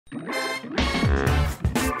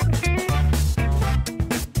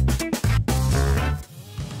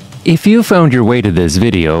If you found your way to this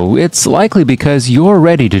video, it's likely because you're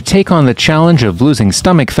ready to take on the challenge of losing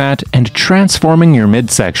stomach fat and transforming your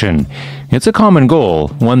midsection. It's a common goal,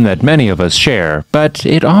 one that many of us share, but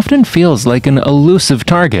it often feels like an elusive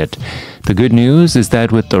target. The good news is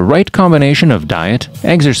that with the right combination of diet,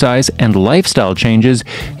 exercise, and lifestyle changes,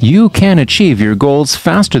 you can achieve your goals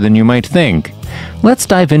faster than you might think. Let's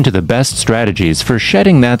dive into the best strategies for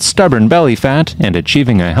shedding that stubborn belly fat and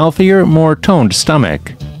achieving a healthier, more toned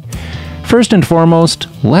stomach. First and foremost,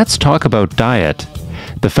 let's talk about diet.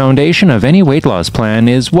 The foundation of any weight loss plan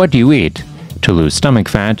is what you eat. To lose stomach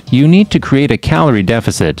fat, you need to create a calorie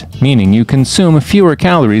deficit, meaning you consume fewer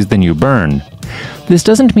calories than you burn. This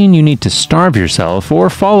doesn't mean you need to starve yourself or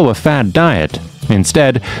follow a fad diet.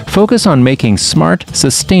 Instead, focus on making smart,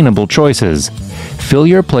 sustainable choices. Fill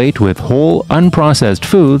your plate with whole, unprocessed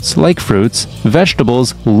foods like fruits,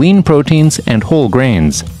 vegetables, lean proteins, and whole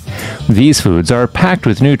grains. These foods are packed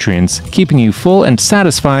with nutrients, keeping you full and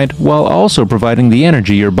satisfied while also providing the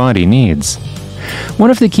energy your body needs. One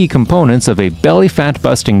of the key components of a belly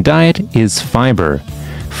fat-busting diet is fiber.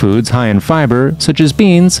 Foods high in fiber, such as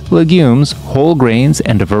beans, legumes, whole grains,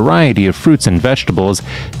 and a variety of fruits and vegetables,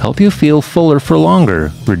 help you feel fuller for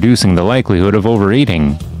longer, reducing the likelihood of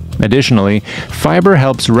overeating. Additionally, fiber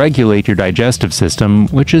helps regulate your digestive system,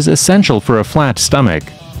 which is essential for a flat stomach.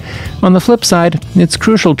 On the flip side, it's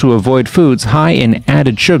crucial to avoid foods high in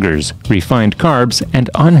added sugars, refined carbs, and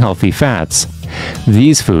unhealthy fats.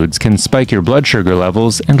 These foods can spike your blood sugar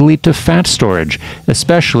levels and lead to fat storage,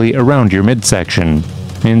 especially around your midsection.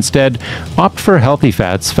 Instead, opt for healthy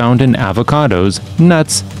fats found in avocados,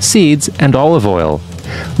 nuts, seeds, and olive oil.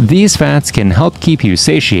 These fats can help keep you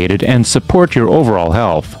satiated and support your overall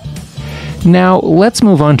health. Now, let's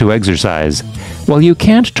move on to exercise. While you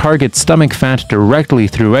can't target stomach fat directly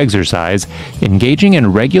through exercise, engaging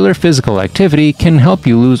in regular physical activity can help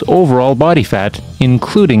you lose overall body fat,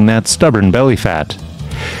 including that stubborn belly fat.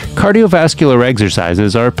 Cardiovascular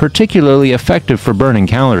exercises are particularly effective for burning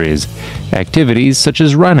calories. Activities such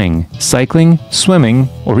as running, cycling, swimming,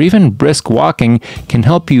 or even brisk walking can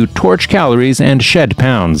help you torch calories and shed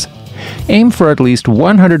pounds. Aim for at least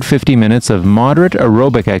 150 minutes of moderate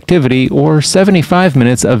aerobic activity or 75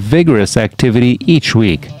 minutes of vigorous activity each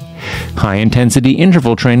week. High-intensity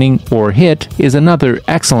interval training, or HIIT, is another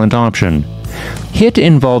excellent option. HIIT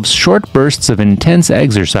involves short bursts of intense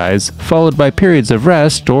exercise, followed by periods of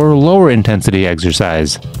rest or lower-intensity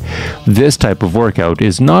exercise. This type of workout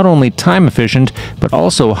is not only time-efficient, but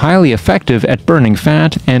also highly effective at burning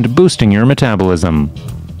fat and boosting your metabolism.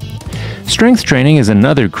 Strength training is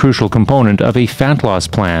another crucial component of a fat loss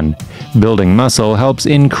plan. Building muscle helps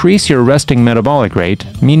increase your resting metabolic rate,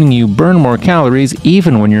 meaning you burn more calories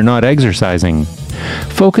even when you're not exercising.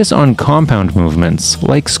 Focus on compound movements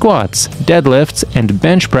like squats, deadlifts, and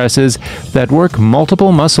bench presses that work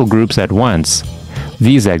multiple muscle groups at once.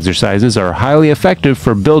 These exercises are highly effective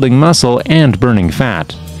for building muscle and burning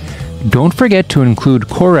fat. Don't forget to include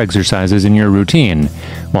core exercises in your routine.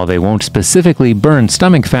 While they won't specifically burn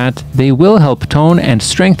stomach fat, they will help tone and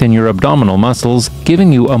strengthen your abdominal muscles,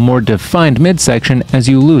 giving you a more defined midsection as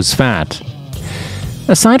you lose fat.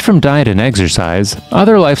 Aside from diet and exercise,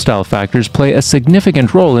 other lifestyle factors play a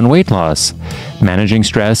significant role in weight loss. Managing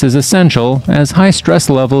stress is essential, as high stress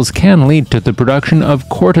levels can lead to the production of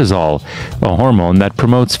cortisol, a hormone that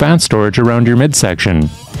promotes fat storage around your midsection.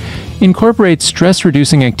 Incorporate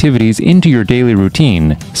stress-reducing activities into your daily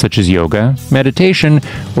routine, such as yoga, meditation,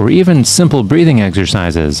 or even simple breathing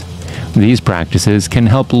exercises. These practices can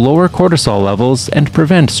help lower cortisol levels and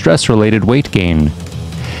prevent stress-related weight gain.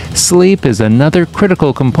 Sleep is another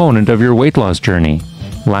critical component of your weight loss journey.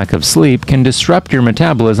 Lack of sleep can disrupt your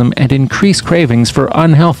metabolism and increase cravings for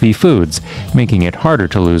unhealthy foods, making it harder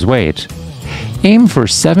to lose weight. Aim for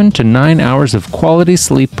 7 to 9 hours of quality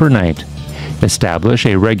sleep per night. Establish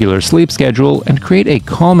a regular sleep schedule and create a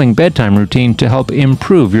calming bedtime routine to help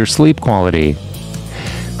improve your sleep quality.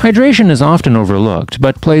 Hydration is often overlooked,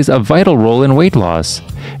 but plays a vital role in weight loss.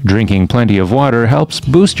 Drinking plenty of water helps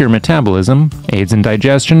boost your metabolism, aids in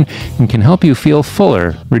digestion, and can help you feel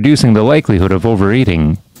fuller, reducing the likelihood of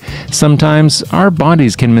overeating. Sometimes, our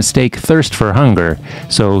bodies can mistake thirst for hunger,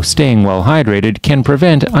 so staying well hydrated can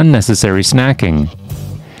prevent unnecessary snacking.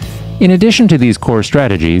 In addition to these core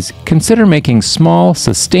strategies, consider making small,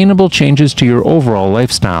 sustainable changes to your overall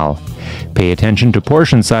lifestyle. Pay attention to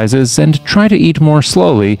portion sizes and try to eat more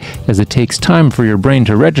slowly, as it takes time for your brain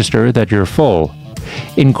to register that you're full.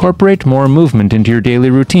 Incorporate more movement into your daily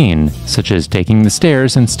routine, such as taking the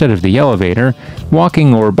stairs instead of the elevator,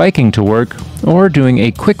 walking or biking to work, or doing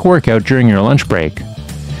a quick workout during your lunch break.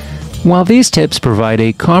 While these tips provide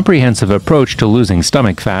a comprehensive approach to losing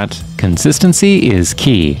stomach fat, consistency is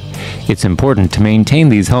key. It's important to maintain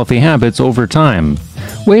these healthy habits over time.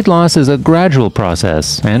 Weight loss is a gradual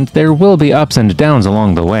process, and there will be ups and downs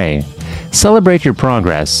along the way. Celebrate your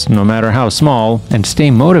progress, no matter how small, and stay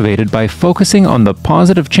motivated by focusing on the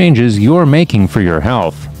positive changes you're making for your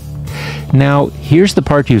health. Now, here's the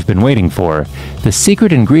part you've been waiting for, the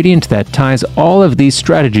secret ingredient that ties all of these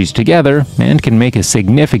strategies together and can make a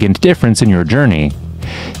significant difference in your journey.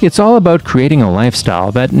 It's all about creating a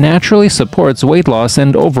lifestyle that naturally supports weight loss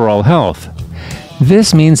and overall health.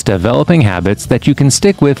 This means developing habits that you can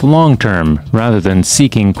stick with long-term, rather than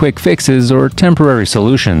seeking quick fixes or temporary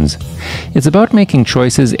solutions. It's about making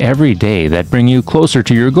choices every day that bring you closer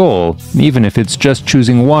to your goal, even if it's just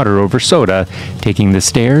choosing water over soda, taking the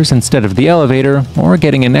stairs instead of the elevator, or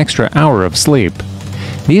getting an extra hour of sleep.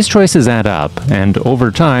 These choices add up, and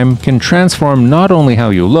over time can transform not only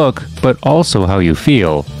how you look, but also how you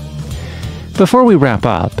feel. Before we wrap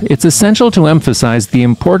up, it's essential to emphasize the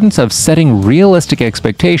importance of setting realistic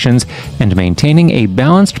expectations and maintaining a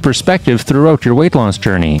balanced perspective throughout your weight loss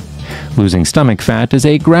journey. Losing stomach fat is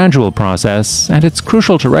a gradual process, and it's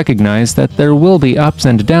crucial to recognize that there will be ups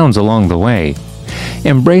and downs along the way.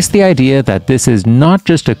 Embrace the idea that this is not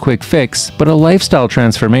just a quick fix, but a lifestyle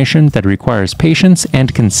transformation that requires patience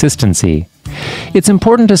and consistency. It's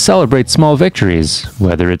important to celebrate small victories,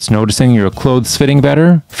 whether it's noticing your clothes fitting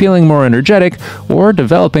better, feeling more energetic, or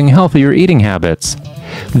developing healthier eating habits.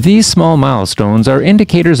 These small milestones are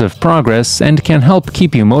indicators of progress and can help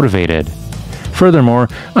keep you motivated. Furthermore,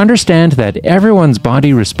 understand that everyone's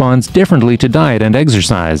body responds differently to diet and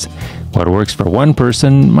exercise. What works for one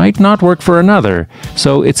person might not work for another,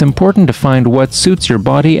 so it's important to find what suits your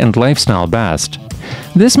body and lifestyle best.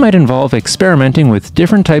 This might involve experimenting with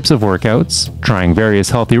different types of workouts, trying various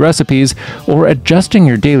healthy recipes, or adjusting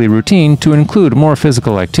your daily routine to include more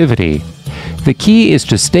physical activity. The key is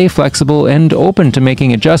to stay flexible and open to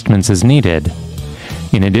making adjustments as needed.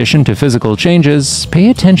 In addition to physical changes, pay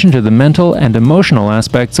attention to the mental and emotional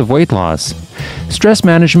aspects of weight loss. Stress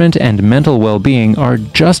management and mental well-being are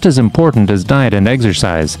just as important as diet and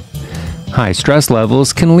exercise. High stress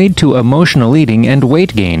levels can lead to emotional eating and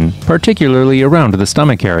weight gain, particularly around the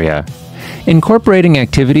stomach area. Incorporating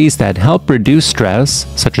activities that help reduce stress,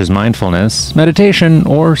 such as mindfulness, meditation,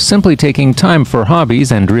 or simply taking time for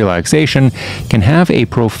hobbies and relaxation, can have a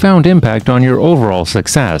profound impact on your overall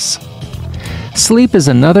success. Sleep is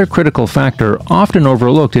another critical factor often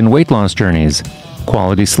overlooked in weight loss journeys.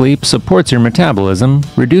 Quality sleep supports your metabolism,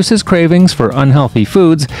 reduces cravings for unhealthy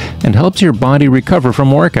foods, and helps your body recover from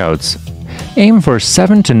workouts. Aim for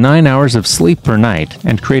 7 to 9 hours of sleep per night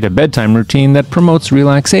and create a bedtime routine that promotes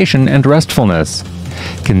relaxation and restfulness.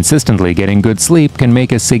 Consistently getting good sleep can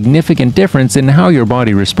make a significant difference in how your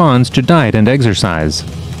body responds to diet and exercise.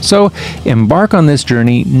 So, embark on this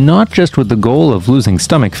journey not just with the goal of losing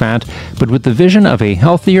stomach fat, but with the vision of a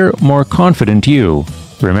healthier, more confident you.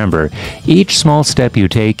 Remember, each small step you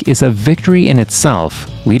take is a victory in itself,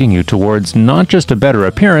 leading you towards not just a better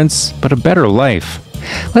appearance, but a better life.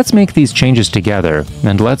 Let's make these changes together,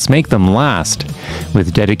 and let's make them last.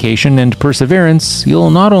 With dedication and perseverance, you'll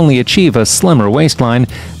not only achieve a slimmer waistline,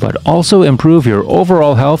 but also improve your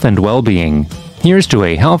overall health and well-being. Here's to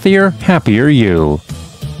a healthier, happier you.